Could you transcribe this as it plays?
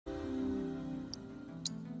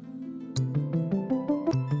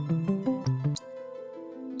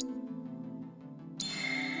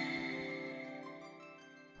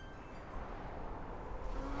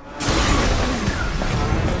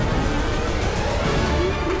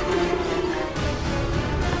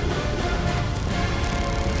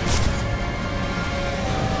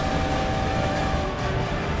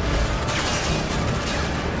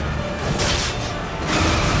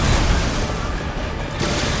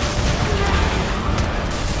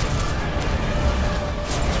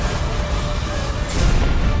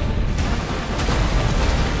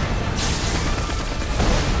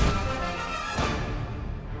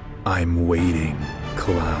I'm waiting,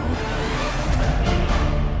 Cloud.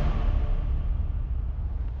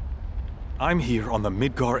 I'm here on the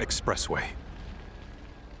Midgar Expressway.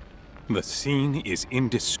 The scene is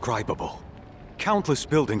indescribable. Countless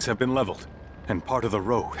buildings have been leveled, and part of the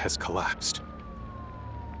road has collapsed.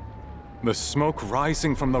 The smoke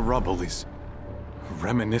rising from the rubble is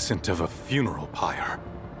reminiscent of a funeral pyre.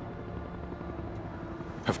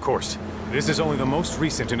 Of course, this is only the most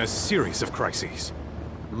recent in a series of crises.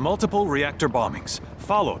 Multiple reactor bombings,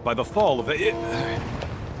 followed by the fall of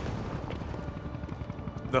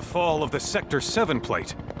the Sector 7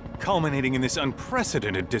 plate, culminating in this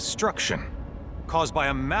unprecedented destruction, caused by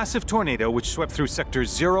a massive tornado which swept through Sectors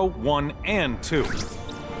 0, 1, and 2.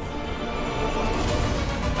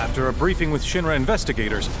 After a briefing with Shinra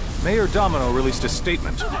investigators, Mayor Domino released a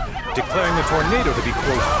statement, declaring the tornado to be,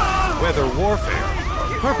 quote, weather warfare,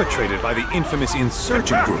 perpetrated by the infamous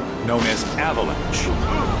insurgent group known as Avalanche.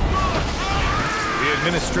 The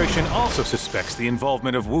administration also suspects the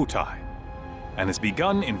involvement of Wutai, and has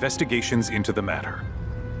begun investigations into the matter.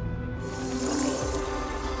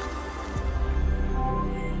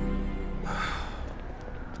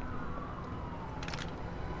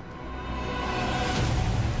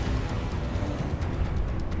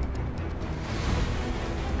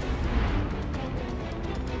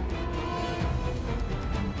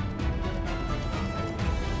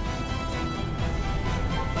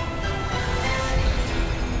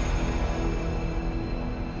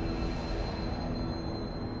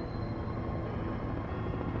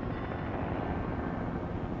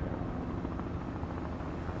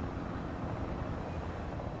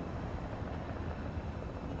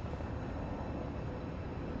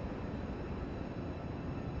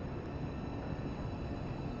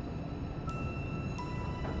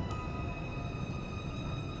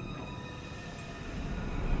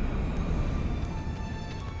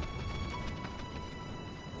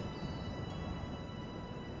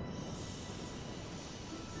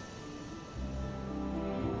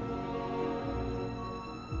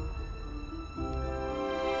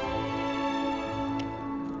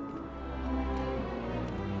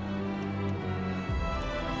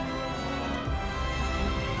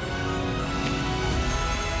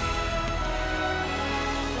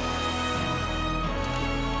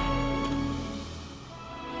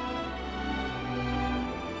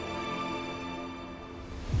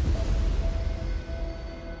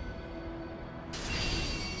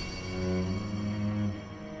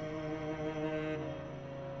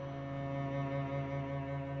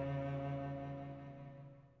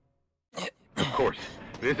 Of course,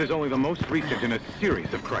 this is only the most recent in a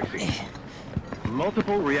series of crises.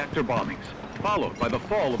 Multiple reactor bombings, followed by the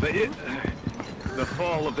fall of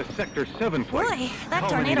the Sector 7 plate. Boy, that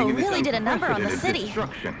tornado really did a number on the city.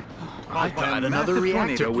 I thought another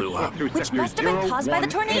reactor blew up. Which must have been caused by the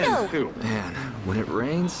tornado. Man, when it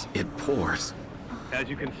rains, it pours. As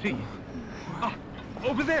you can see.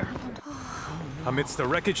 Over there! Amidst the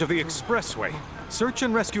wreckage of the expressway, search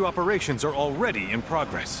and rescue operations are already in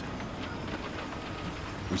progress.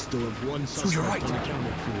 We still have one suspect you're right.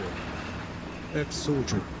 unaccounted for.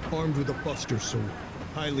 Ex-soldier, armed with a buster sword.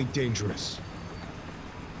 Highly dangerous.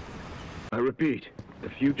 I repeat, the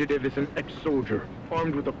fugitive is an ex-soldier,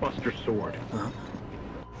 armed with a buster sword.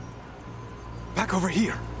 Back over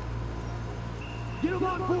here! Get him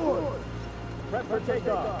on board! Prep for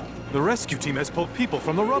takeoff! The rescue team has pulled people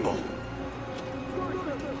from the rubble.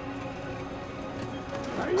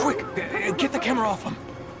 Quick! Get the camera off them!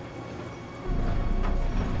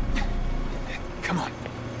 Come on.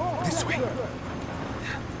 This way.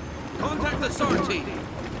 Contact the SAR team.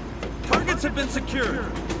 Targets have been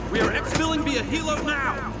secured. We are exfilling via helo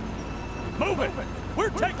now. Move it. We're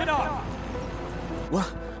taking off.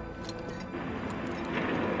 What?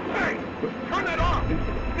 Hey! Turn that off!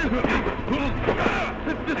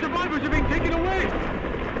 The survivors are being taken away!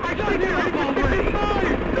 I got here already!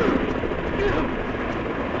 You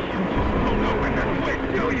don't know when they're quick,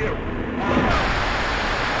 do you?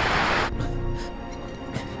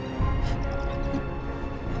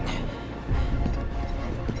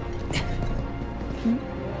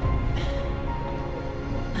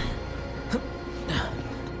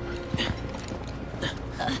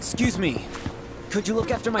 Excuse me. Could you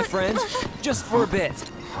look after my friend? Just for a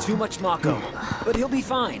bit. Too much Mako. But he'll be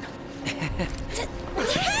fine.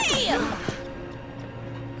 Hey!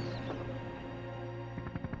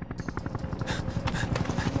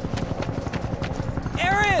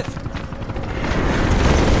 Aerith!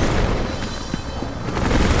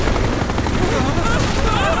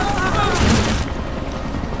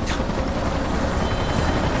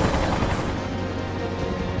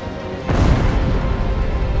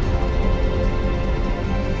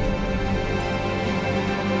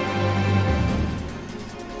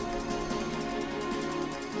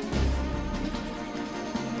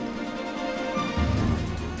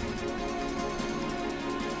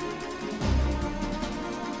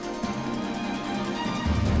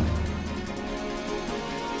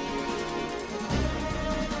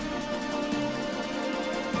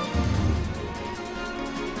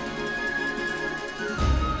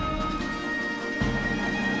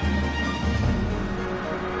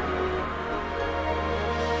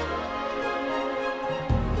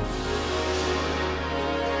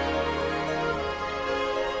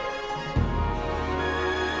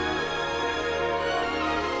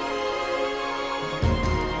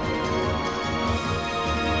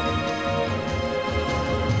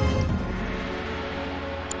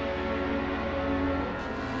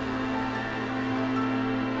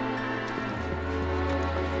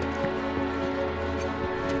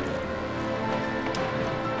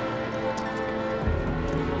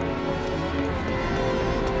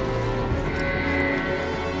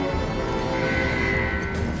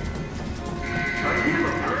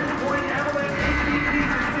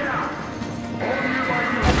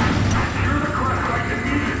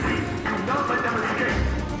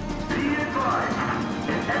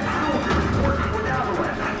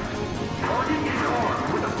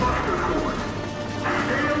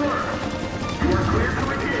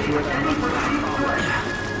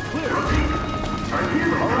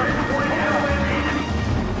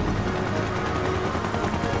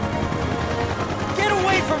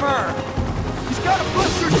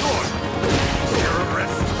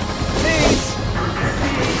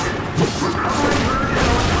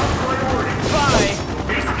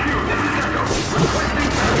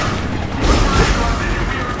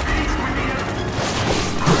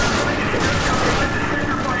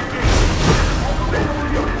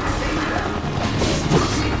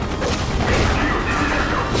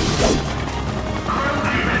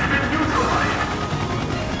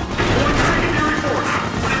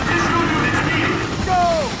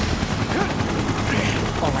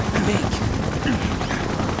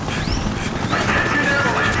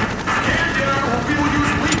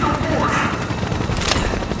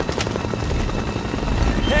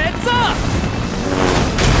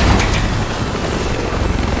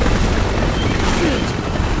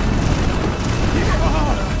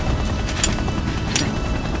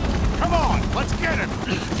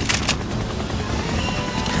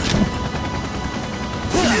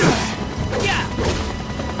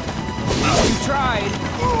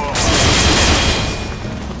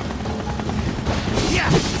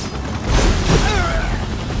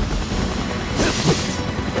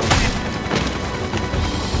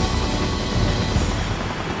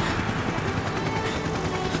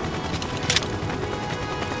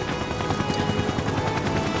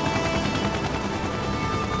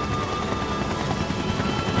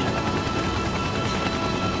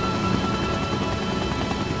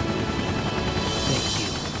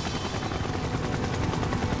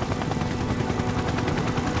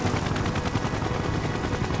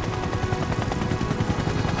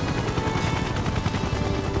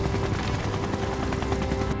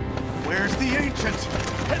 Where's the Ancient?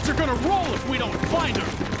 Heads are gonna roll if we don't find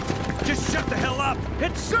her! Just shut the hell up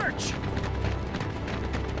and search!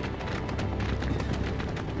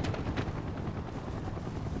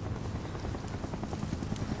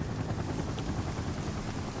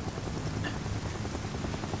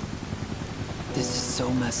 This is so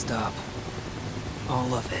messed up.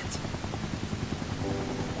 All of it.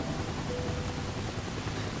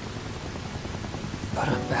 But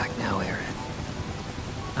I'm back now, Aerith.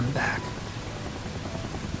 I'm back.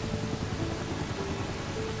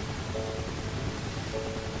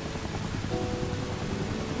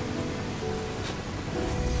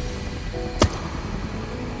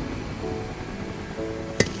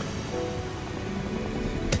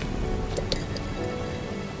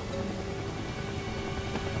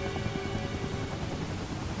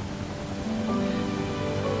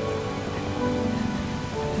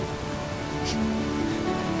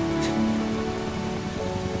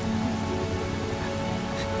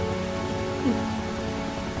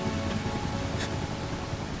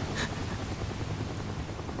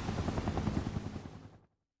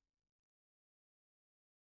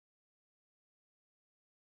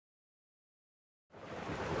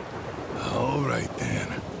 All right then.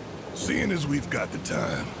 Seeing as we've got the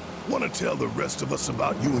time, want to tell the rest of us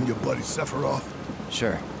about you and your buddy Sephiroth?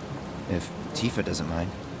 Sure. If Tifa doesn't mind.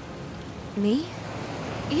 Me?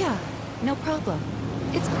 Yeah, no problem.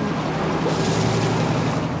 It's cool.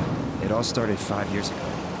 It all started 5 years ago.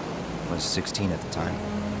 I was 16 at the time.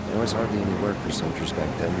 There was hardly any work for soldiers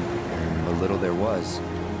back then, and the little there was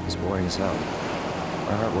boring as hell.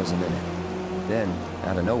 My heart wasn't in it. Then,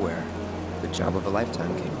 out of nowhere, the job of a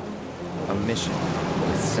lifetime came up. A mission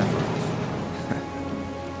with Sephiroth.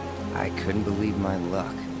 I couldn't believe my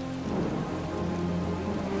luck.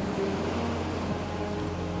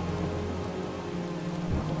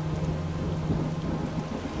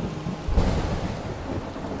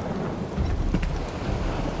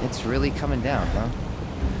 It's really coming down, huh?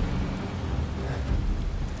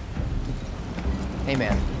 Hey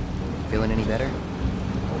man, feeling any better?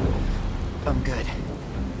 I'm good.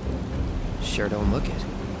 Sure don't look it.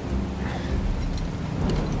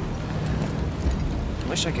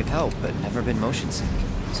 Wish I could help, but never been motion sick.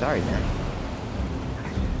 Sorry, man.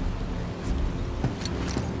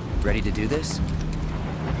 Ready to do this?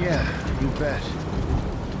 Yeah, you bet.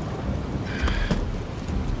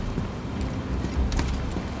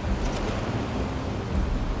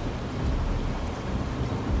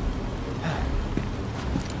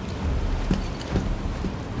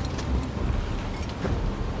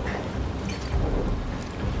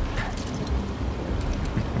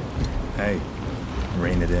 Hey,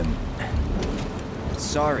 rein it in.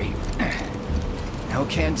 Sorry. No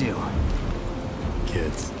can do.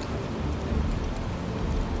 Kids.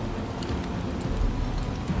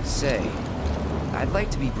 Say, I'd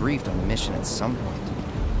like to be briefed on the mission at some point.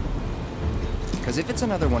 Because if it's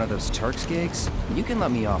another one of those Turks gigs, you can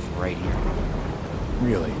let me off right here.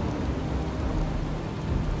 Really?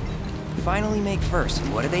 Finally make first.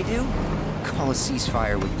 What do they do? Call a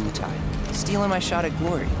ceasefire with Wutai. Stealing my shot at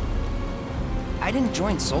glory. I didn't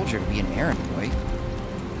join Soldier to be an errand boy.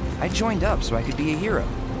 I joined up so I could be a hero,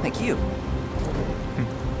 like you.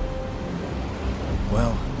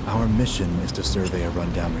 Well, our mission is to survey a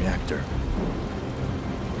rundown reactor.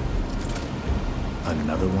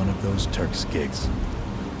 Another one of those Turks gigs.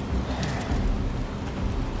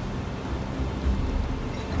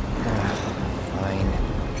 Fine.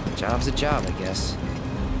 Job's a job, I guess.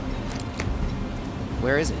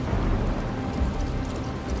 Where is it?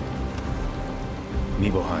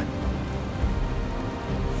 Nibelheim.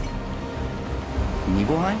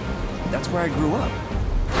 Nibelheim? That's where I grew up.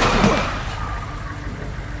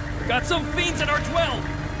 Got some fiends at our 12!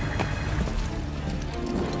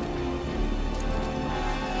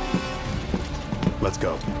 Let's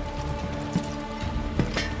go.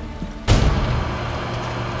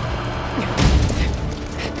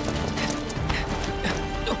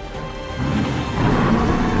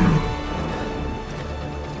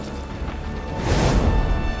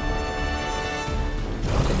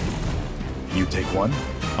 You take one,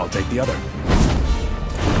 I'll take the other.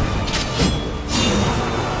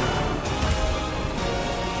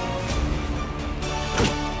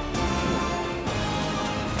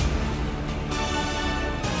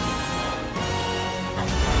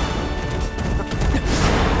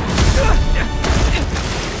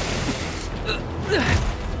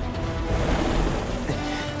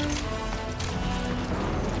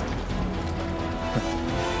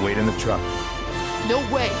 Wait in the truck. No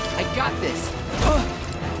way! I got this!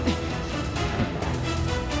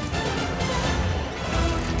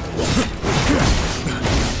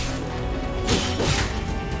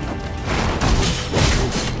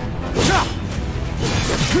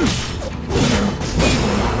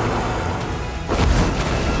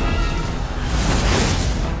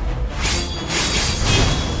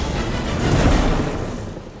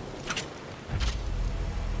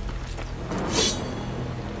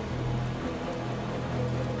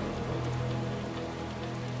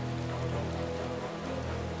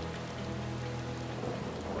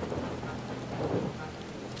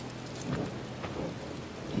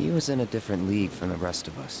 He was in a different league from the rest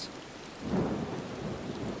of us.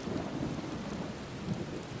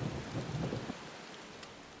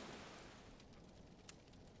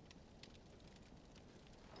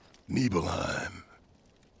 Nibelheim.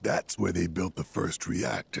 That's where they built the first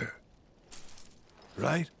reactor.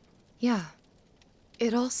 Right? Yeah.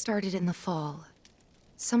 It all started in the fall.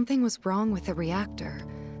 Something was wrong with the reactor,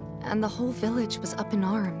 and the whole village was up in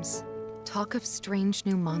arms. Talk of strange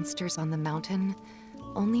new monsters on the mountain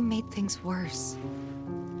only made things worse.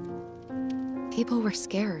 People were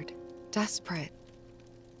scared, desperate.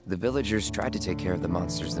 The villagers tried to take care of the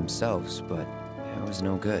monsters themselves, but it was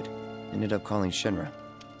no good. Ended up calling Shinra.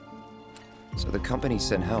 So the company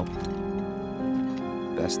sent help.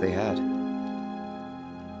 Best they had.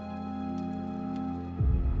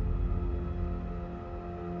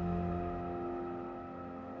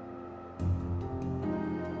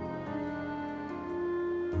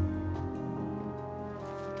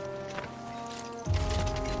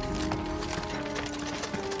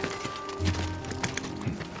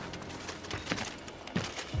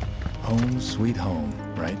 Home sweet home,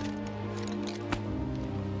 right?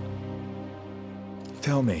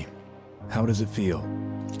 Tell me, how does it feel?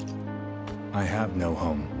 I have no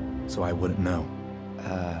home, so I wouldn't know.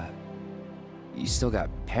 You still got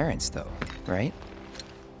parents though, right?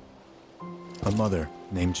 A mother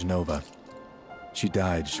named Genova. She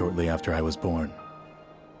died shortly after I was born.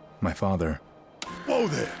 My father... Whoa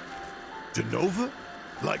there! Genova?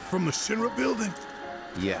 Like from the Shinra building?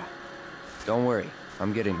 Yeah. Don't worry,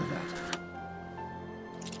 I'm getting to that.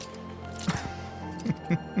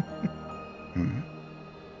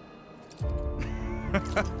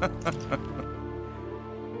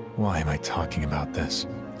 Why am I talking about this?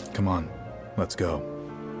 Come on, let's go.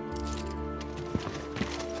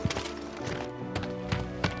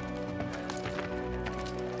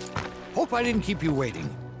 Hope I didn't keep you waiting.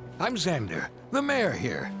 I'm Xander, the mayor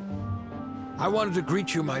here. I wanted to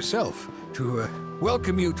greet you myself, to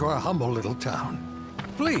welcome you to our humble little town.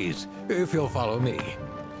 Please, if you'll follow me.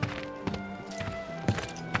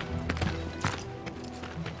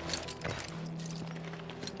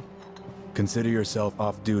 Consider yourself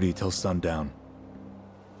off duty till sundown.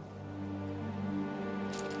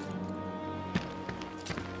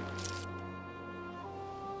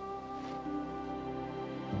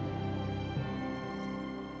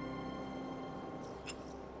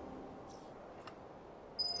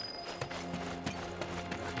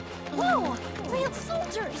 Whoa! Real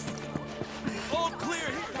soldiers! All clear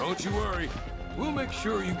here! Don't you worry. We'll make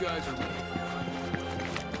sure you guys are ready.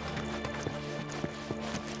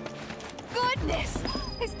 Goodness!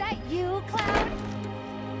 Is that you, Cloud?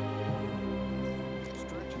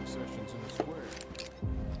 Stretching sessions in the square.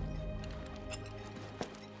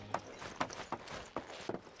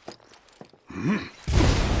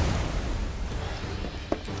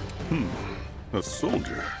 A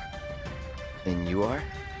soldier. And you are?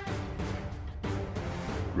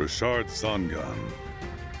 Richard Sangan.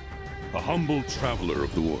 A humble traveler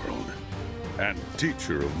of the world, and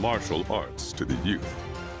teacher of martial arts to the youth.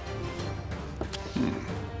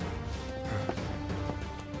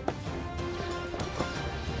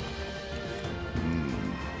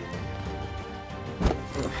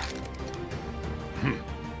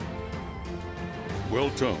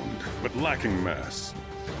 Well-toned, but lacking mass.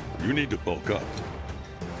 You need to bulk up.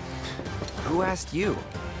 Who asked you?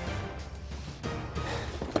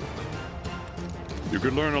 You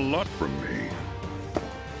could learn a lot from me.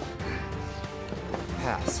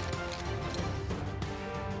 Pass.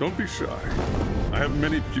 Don't be shy. I have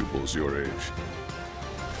many pupils your age.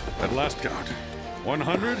 At last count,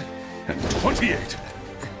 128.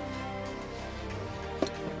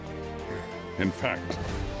 In fact,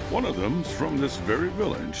 one of them's from this very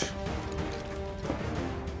village.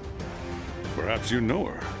 Perhaps you know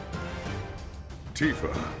her.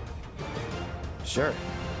 Tifa. Sure.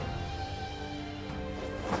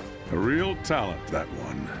 A real talent, that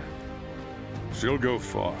one. She'll go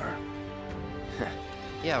far.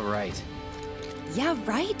 Yeah, right. Yeah,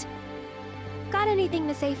 right? Got anything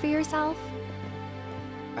to say for yourself?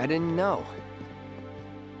 I didn't know.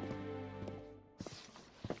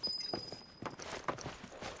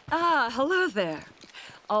 Ah, hello there.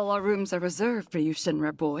 All our rooms are reserved for you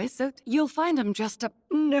Shinra boys, so you'll find them just up...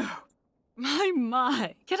 No.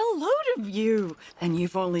 My, get a load of you. And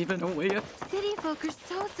you've only been away a... City folk are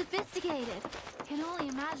so sophisticated. Can only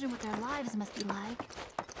imagine what their lives must be like.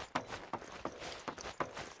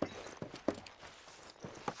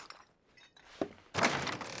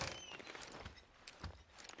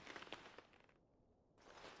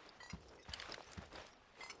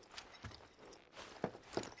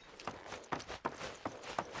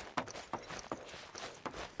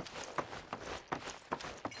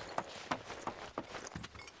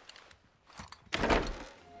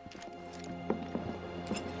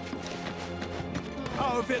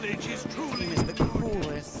 Our village is truly the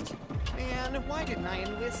coolest. Man, why didn't I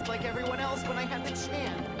enlist like everyone else when I had the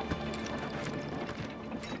chance?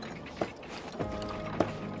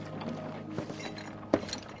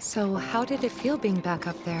 So how did it feel being back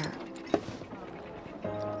up there?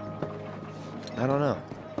 I don't know.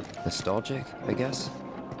 Nostalgic, I guess?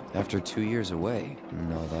 After 2 years away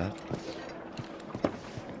and all that.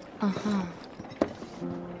 Uh-huh.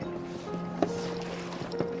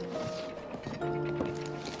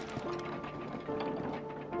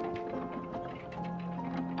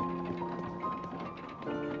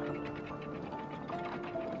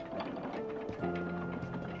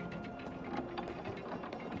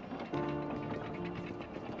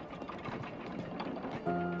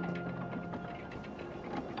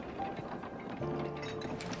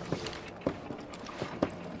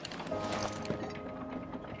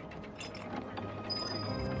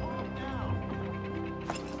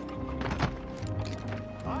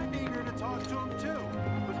 I'm eager to talk to him too,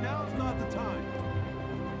 but now's not the time.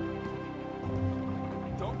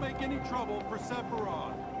 Don't make any trouble for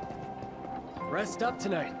Sephiroth. Rest up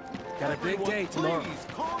tonight. Got a big day tomorrow. Please,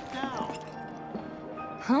 calm down.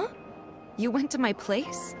 Huh? You went to my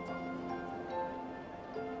place?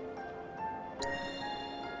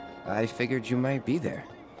 I figured you might be there.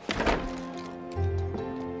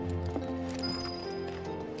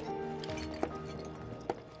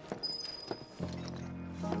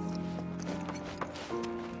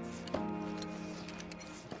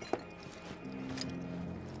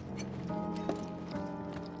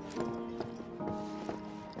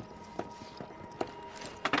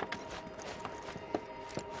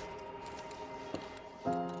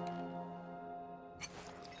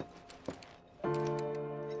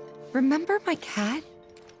 Remember my cat?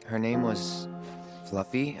 Her name was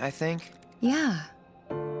Fluffy, I think? Yeah.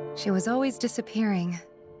 She was always disappearing,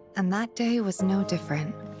 and that day was no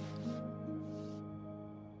different.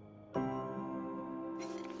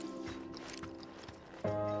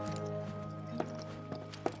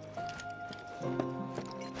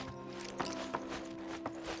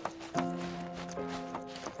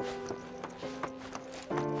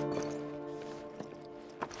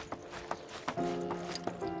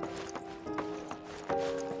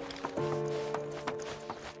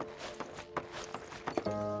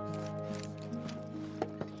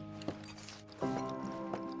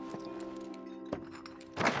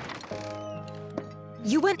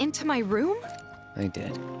 You went into my room? I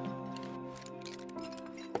did.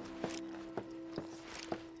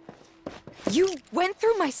 You went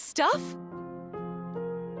through my stuff?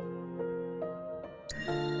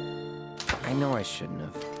 I know I shouldn't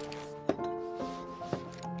have.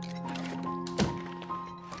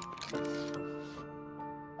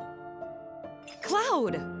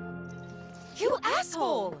 Cloud! You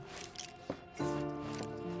asshole!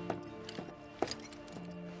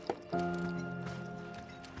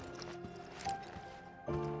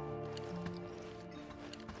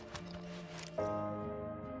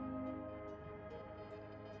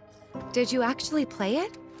 Did you actually play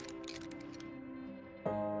it?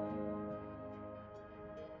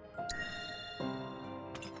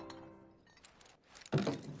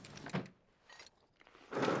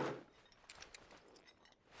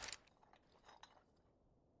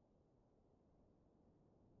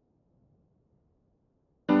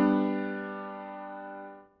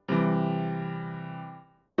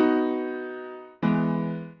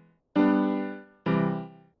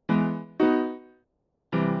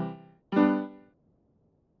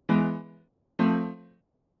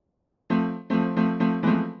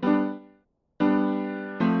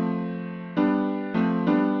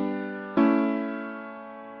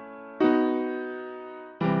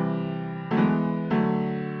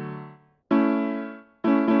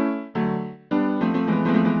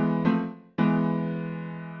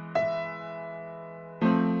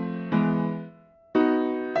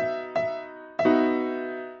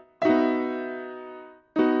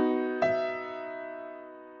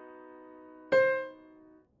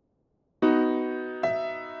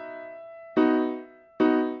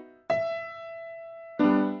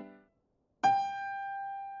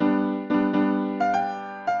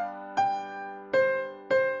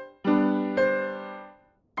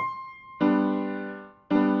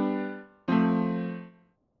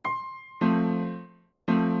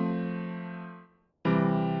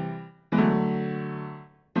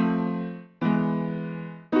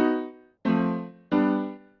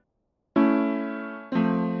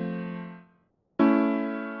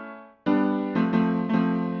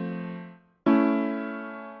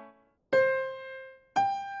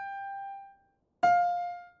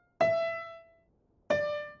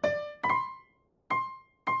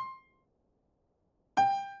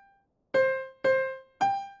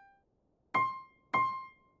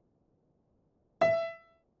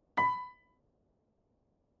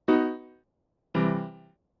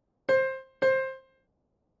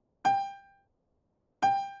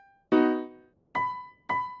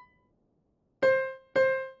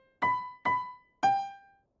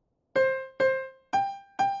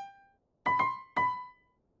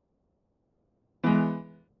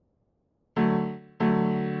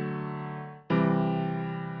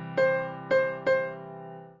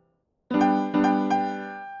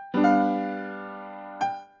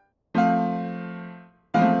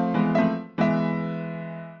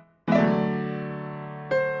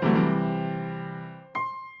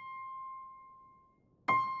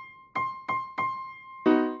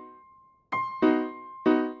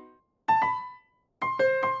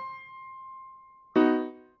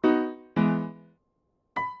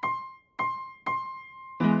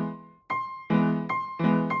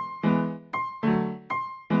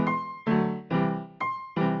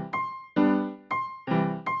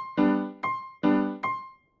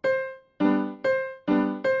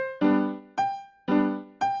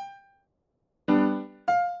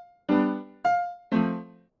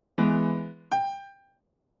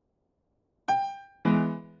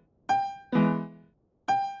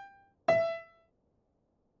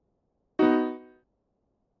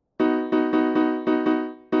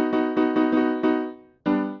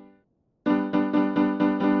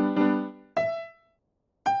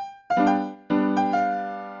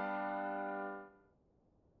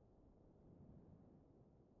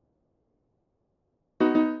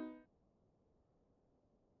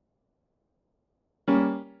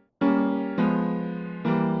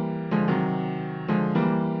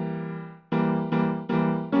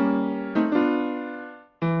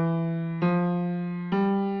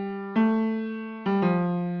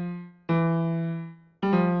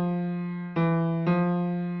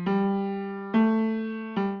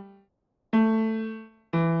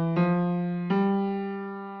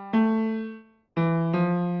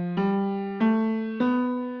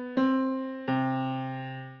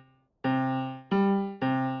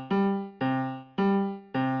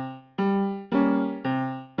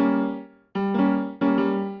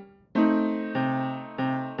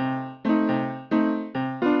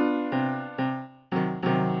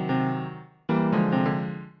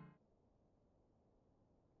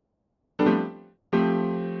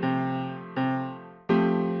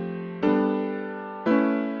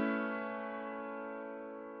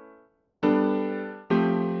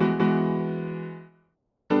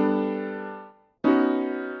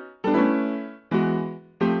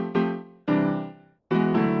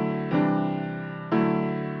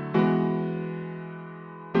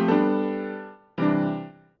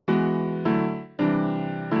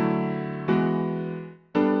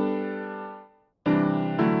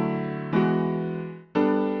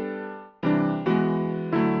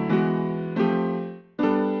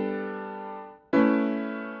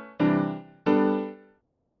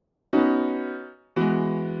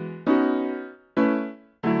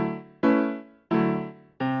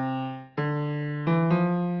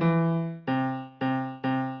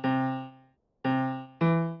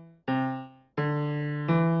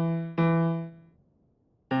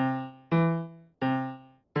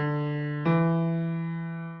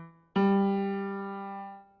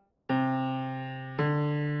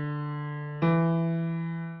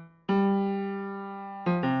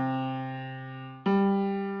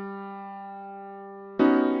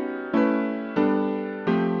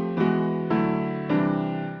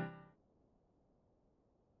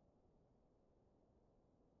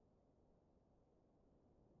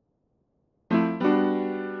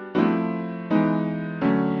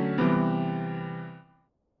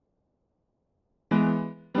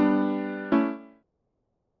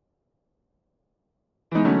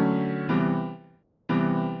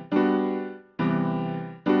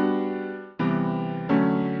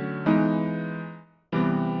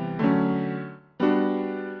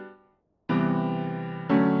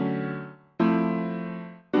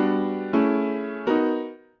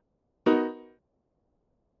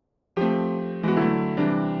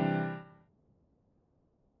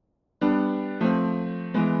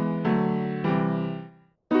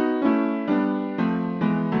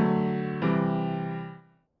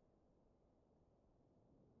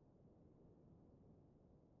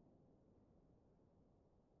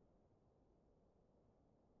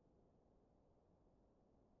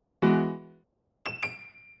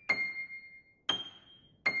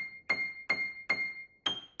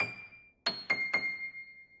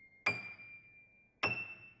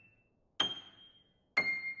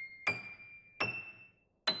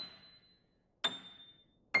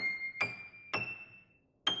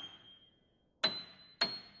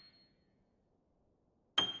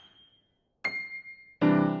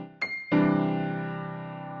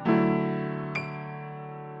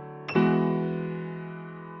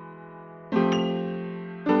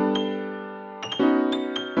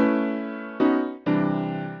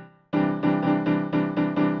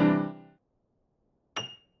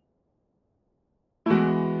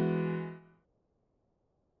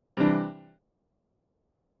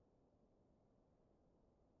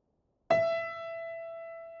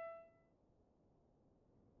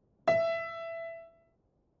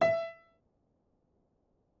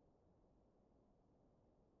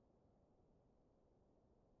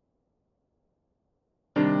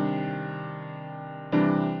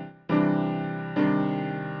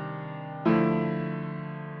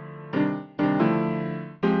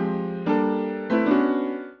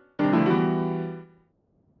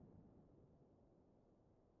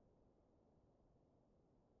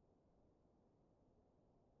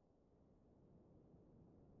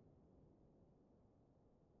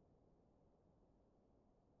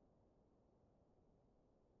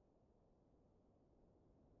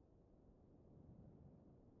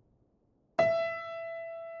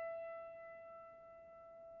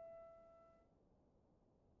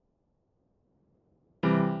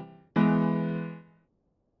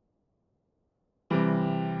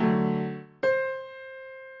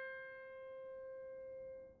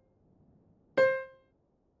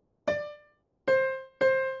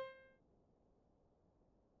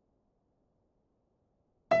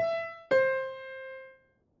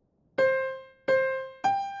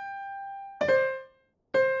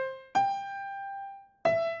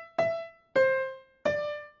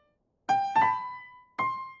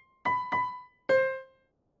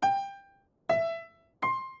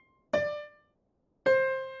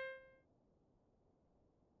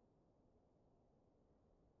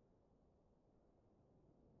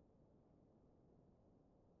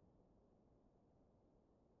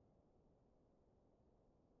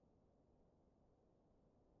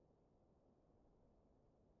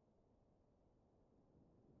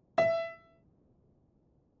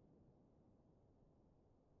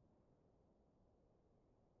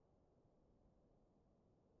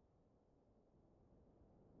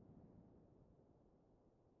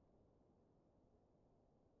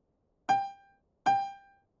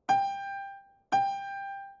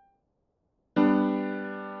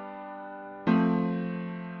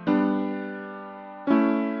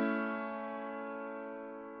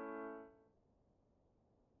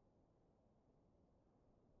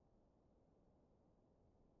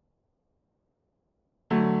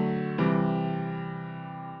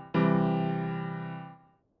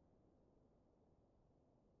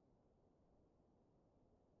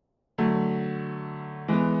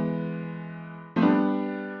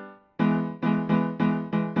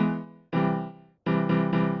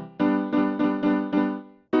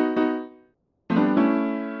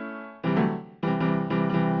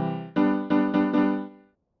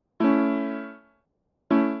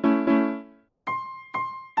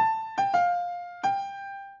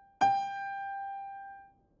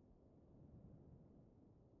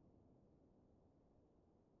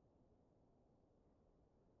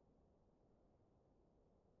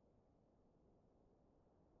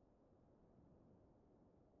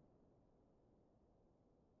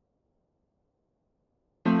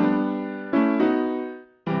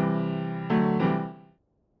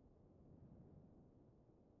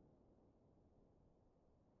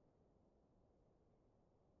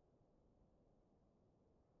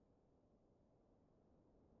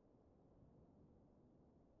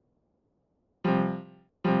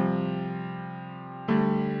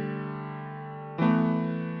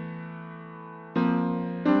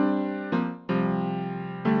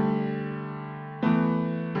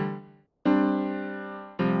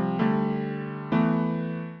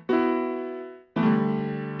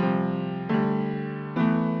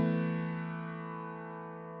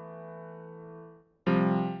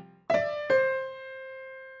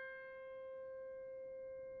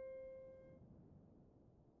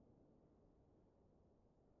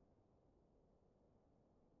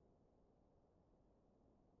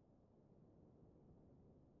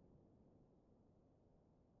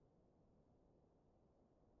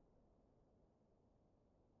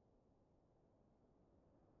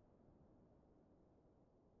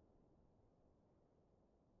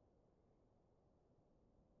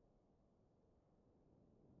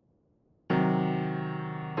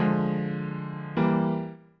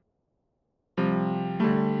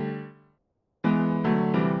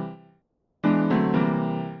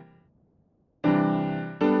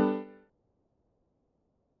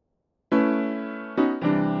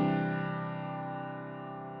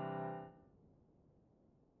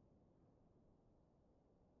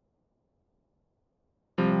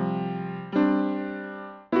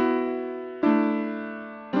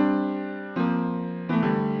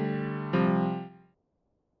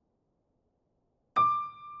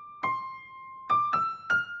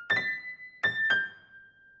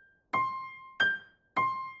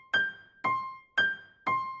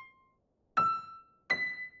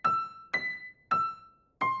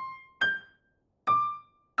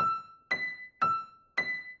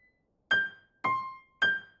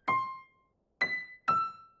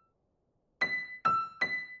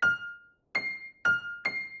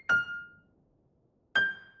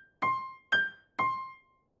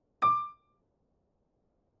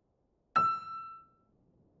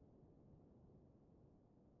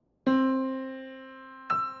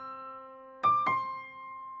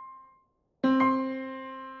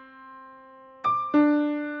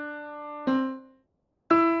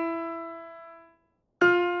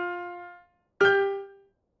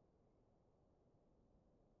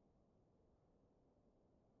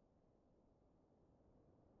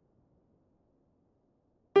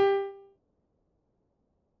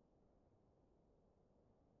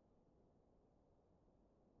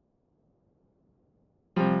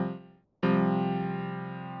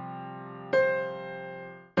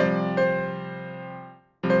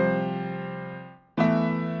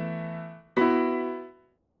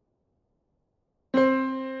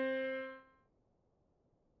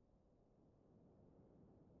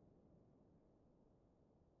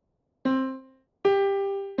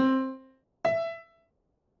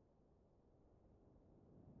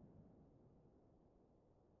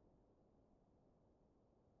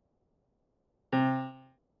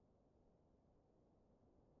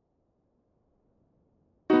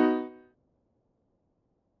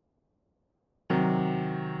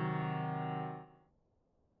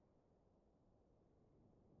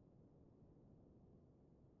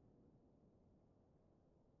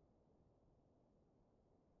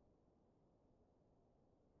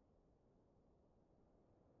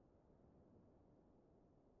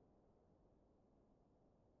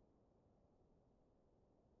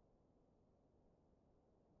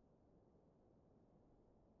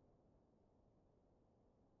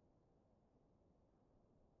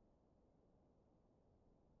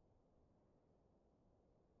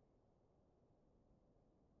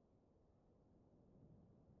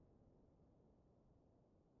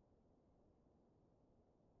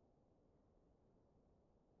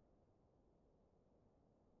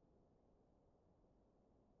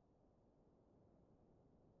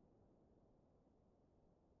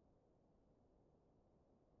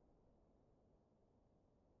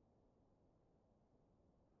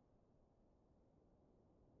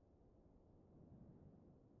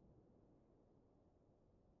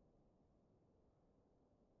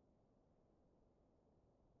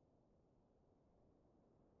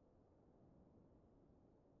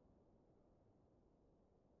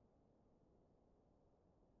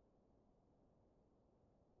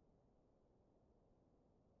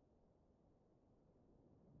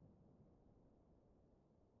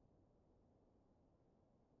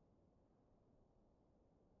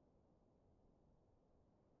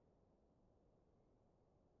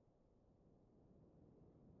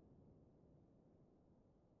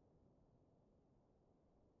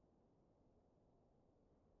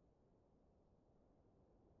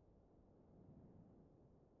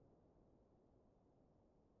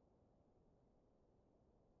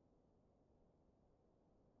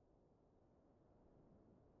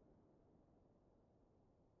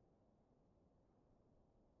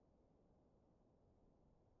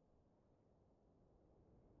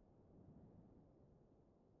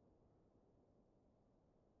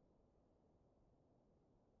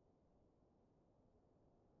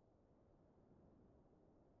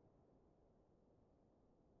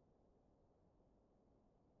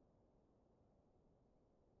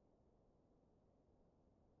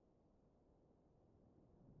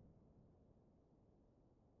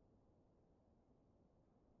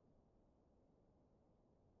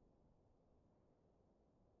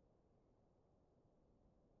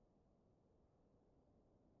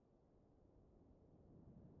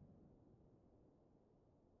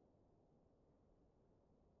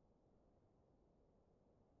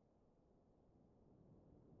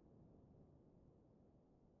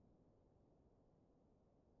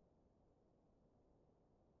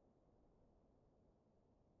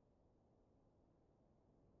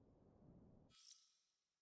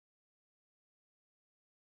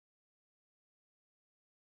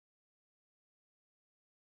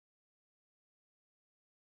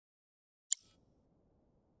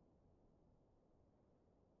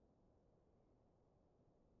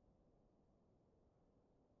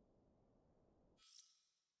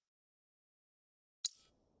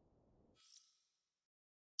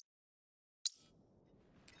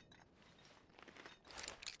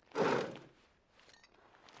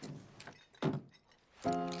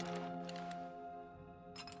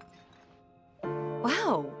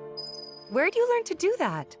 where'd you learn to do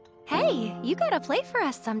that? Hey, you gotta play for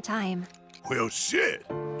us sometime. Well, shit.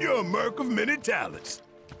 You're a merc of many talents.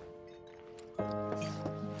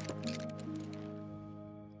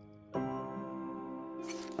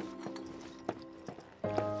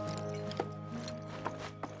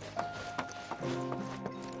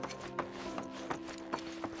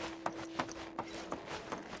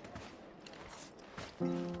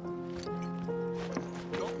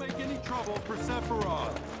 Don't make any trouble for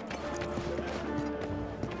Sephiroth.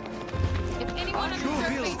 If anyone on the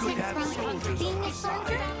surface thinks from being a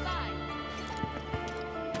soldier,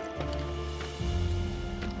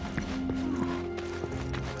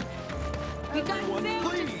 we've got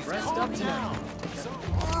sandwiches. Rest up tonight.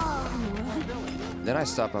 Then I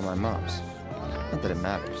stop by my mom's. Not that it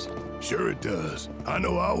matters. Sure it does. I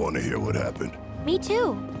know I want to hear what happened. Me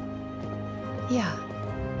too. Yeah.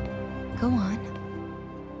 Go on.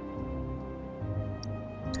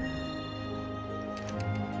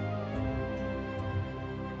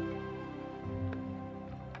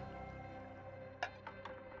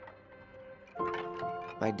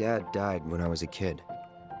 My dad died when I was a kid.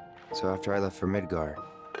 So after I left for Midgar,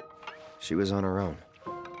 she was on her own.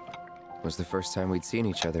 It was the first time we'd seen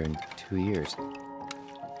each other in 2 years.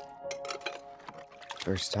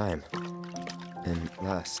 First time. And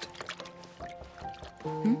last.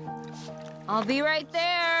 I'll be right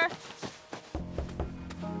there.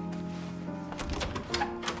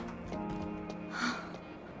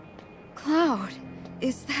 Cloud,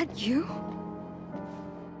 is that you?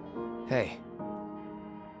 Hey.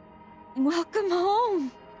 Welcome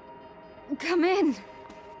home. Come in.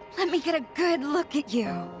 Let me get a good look at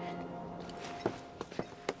you.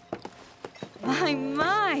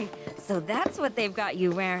 My. So that's what they've got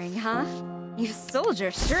you wearing, huh? You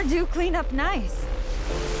soldiers sure do clean up nice.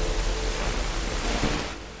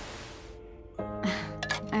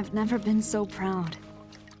 I've never been so proud.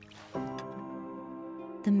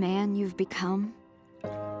 The man you've become.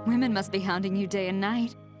 Women must be hounding you day and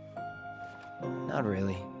night. Not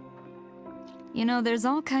really. You know, there's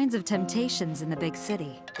all kinds of temptations in the big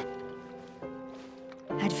city.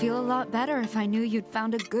 I'd feel a lot better if I knew you'd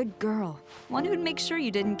found a good girl. One who'd make sure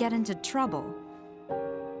you didn't get into trouble.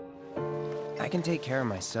 I can take care of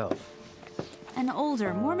myself. An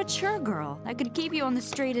older, more mature girl that could keep you on the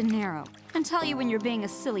straight and narrow and tell you when you're being a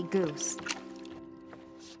silly goose.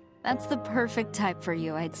 That's the perfect type for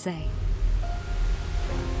you, I'd say.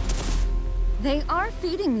 They are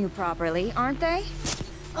feeding you properly, aren't they?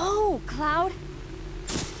 Oh, Cloud.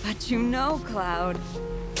 But you know, Cloud.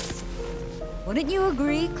 Wouldn't you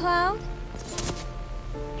agree, Cloud?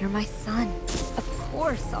 You're my son. Of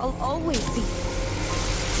course, I'll always be.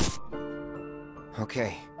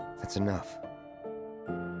 Okay, that's enough.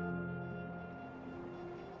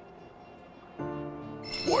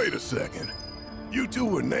 Wait a second. You two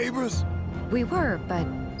were neighbors? We were, but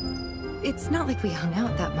it's not like we hung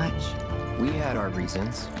out that much. We had our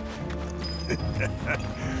reasons.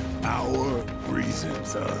 Our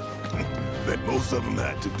reasons, huh? Bet most of them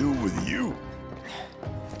had to do with you.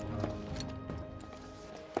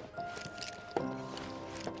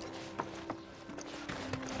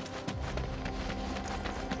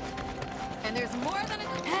 And there's more than a...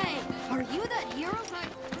 Hey, are you that hero?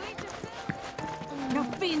 No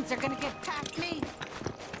fiends are gonna get past me.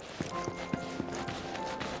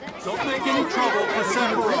 Don't make any trouble for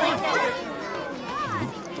Sephiroth.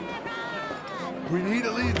 We need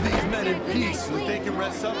to leave these men in peace so that they can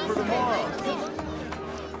rest up for tomorrow.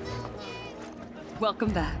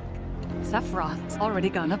 Welcome back. Sephiroth's already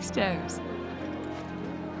gone upstairs.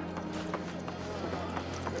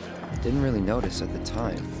 Didn't really notice at the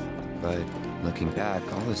time, but looking back,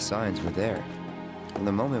 all the signs were there. From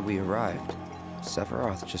the moment we arrived,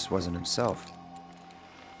 Sephiroth just wasn't himself.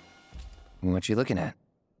 What you looking at?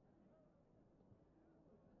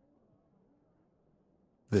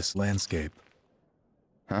 This landscape.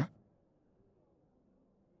 Huh?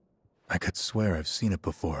 I could swear I've seen it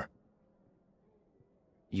before.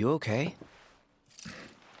 You okay?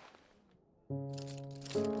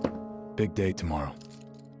 Big day tomorrow.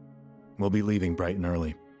 We'll be leaving bright and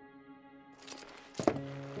early.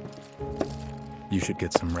 You should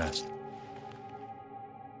get some rest.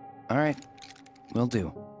 All right, will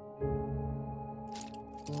do.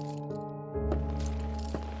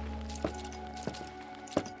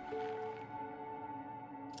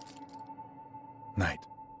 Night.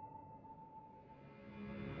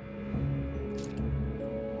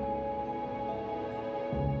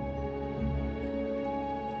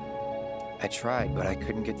 I tried, but I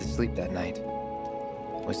couldn't get to sleep that night.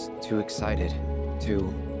 Was too excited,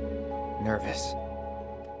 too nervous.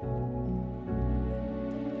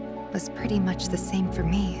 was pretty much the same for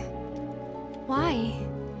me. Why?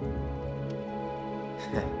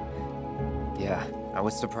 Yeah, I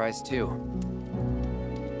was surprised too.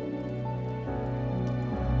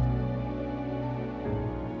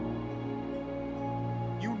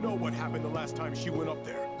 You know what happened the last time she went up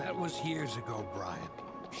there. That was years ago, Brian.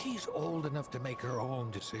 She's old enough to make her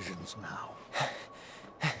own decisions now.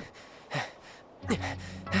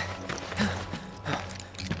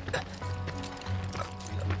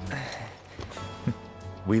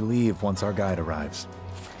 We leave once our guide arrives.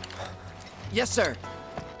 Yes, sir.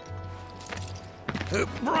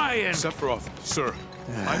 Brian! Sephiroth, sir,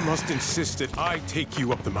 I must insist that I take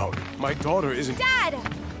you up the mountain. My daughter isn't— Dad!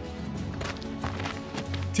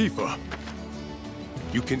 Tifa,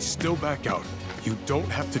 you can still back out. You don't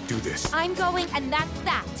have to do this. I'm going, and that's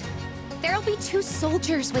that. There'll be 2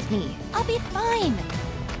 soldiers with me. I'll be fine.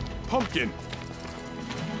 Pumpkin!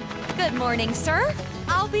 Good morning, sir.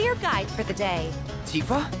 I'll be your guide for the day.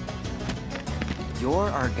 Tifa? You're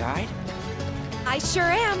our guide? I sure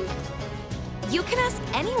am. You can ask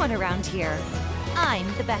anyone around here. I'm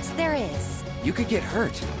the best there is. You could get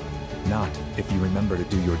hurt. Not if you remember to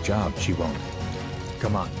do your job, she won't.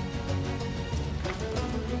 Come on.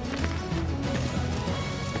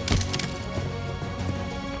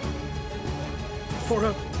 For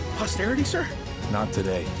a posterity, sir? Not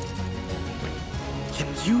today. Can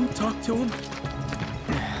you talk to him?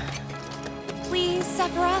 Please,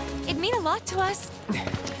 Sephiroth. It'd mean a lot to us.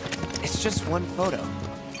 It's just one photo.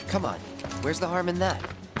 Come on, where's the harm in that?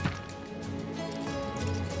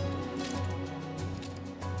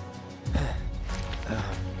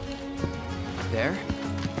 There?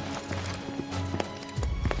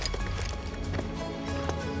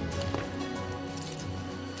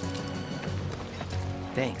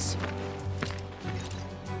 Thanks.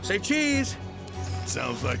 Say cheese!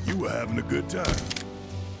 Sounds like you were having a good time.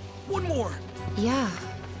 One more! Yeah,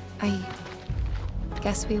 I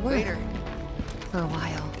guess we were. Later. For a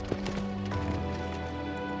while.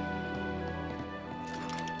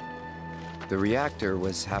 The reactor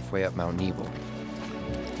was halfway up Mount Nebel.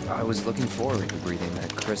 I was looking forward to breathing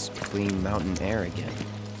that crisp, clean mountain air again.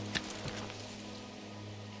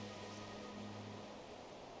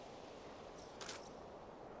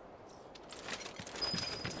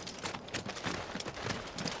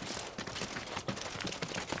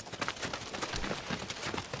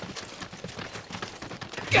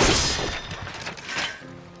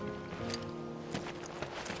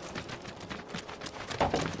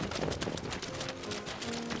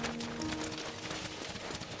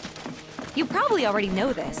 You probably already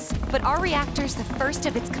know this, but our reactor's the first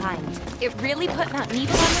of its kind. It really put Mount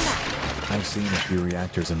Nebel on the map. I've seen a few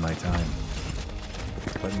reactors in my time,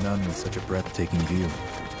 but none with such a breathtaking view.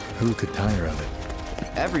 Who could tire of it?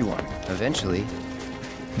 Everyone, eventually.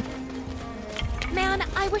 Man,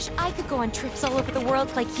 I wish I could go on trips all over the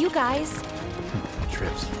world like you guys.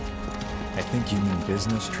 Trips. I think you mean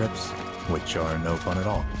business trips, which are no fun at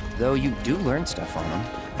all. Though you do learn stuff on them.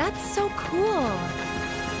 That's so cool.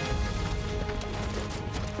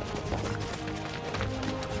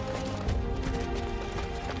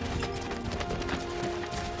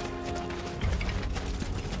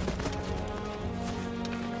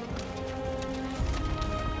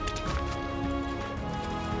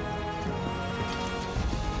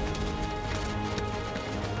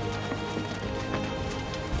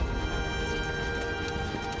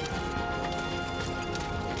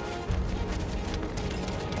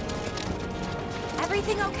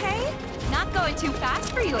 Everything okay? Not going too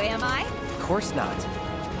fast for you, am I? Of course not.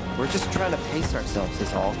 We're just trying to pace ourselves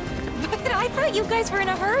is all. But I thought you guys were in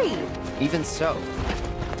a hurry. Even so,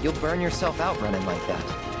 you'll burn yourself out running like that.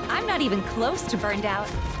 I'm not even close to burned out.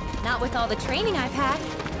 Not with all the training I've had.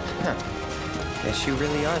 Huh. Guess you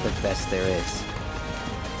really are the best there is.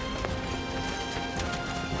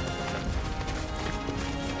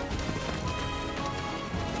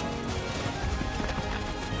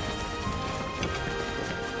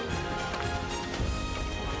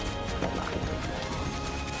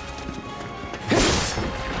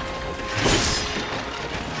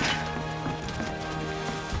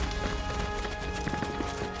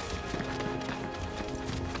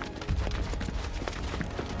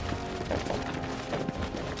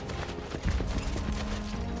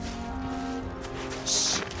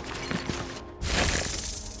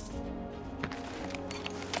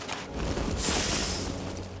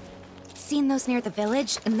 Seen those near the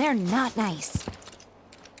village, and they're not nice.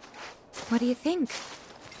 What do you think?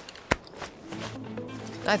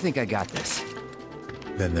 I think I got this.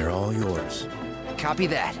 Then they're all yours. Copy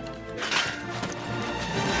that.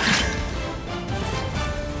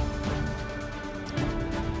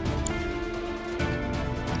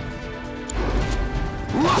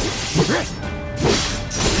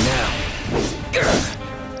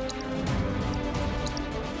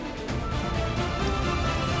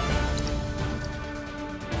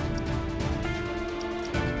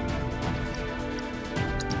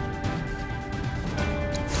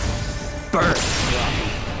 Burn!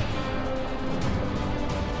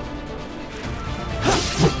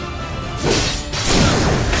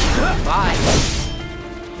 Bye!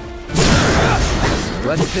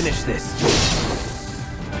 Let's finish this.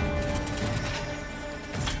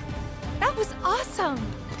 That was awesome!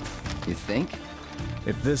 You think?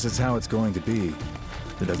 If this is how it's going to be,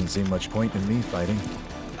 there doesn't seem much point in me fighting.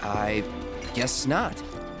 I guess not.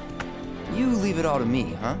 You leave it all to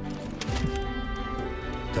me, huh?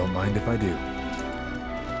 Don't mind if I do.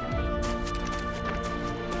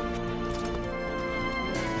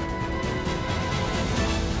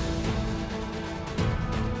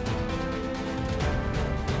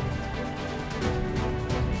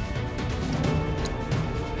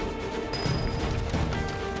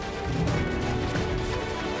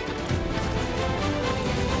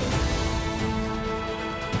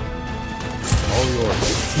 All yours.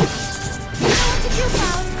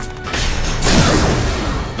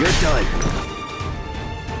 You're done.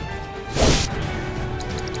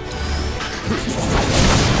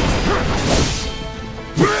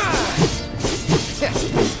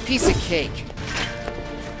 Piece of cake.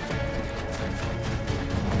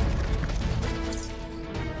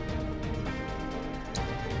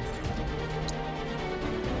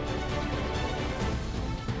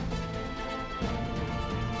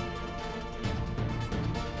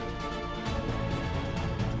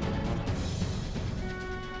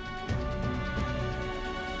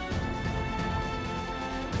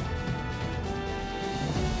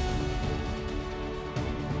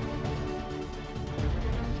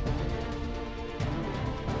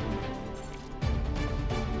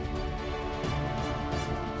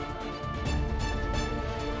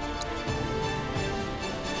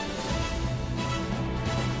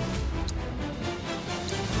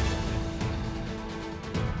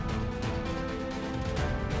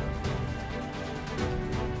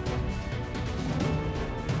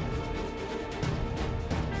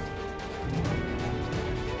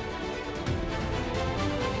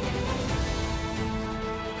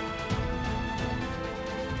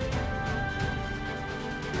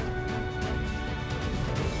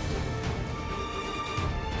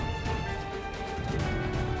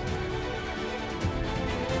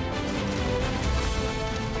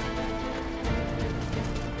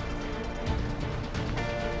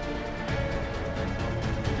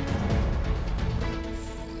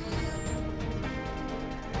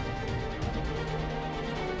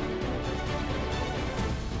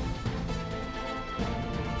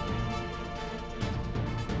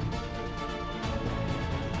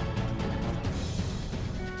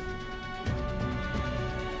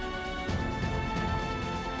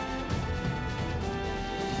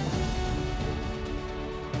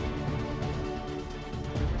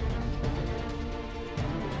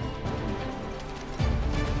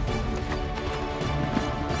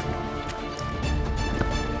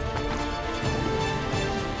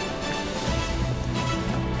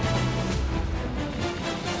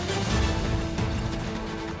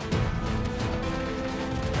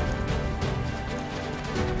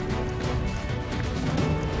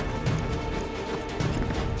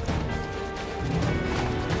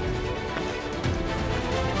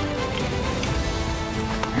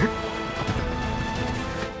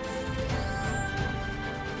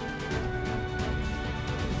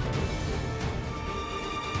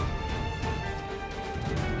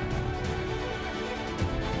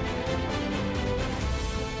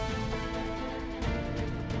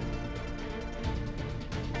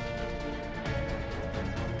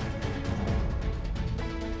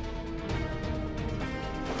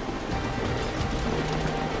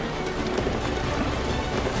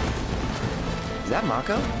 Is that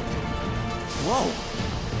Mako? Whoa!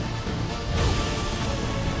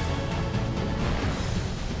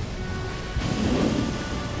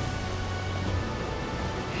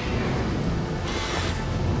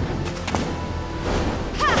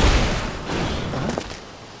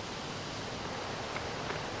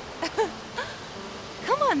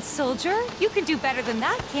 Come on, soldier. You can do better than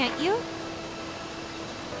that, can't you?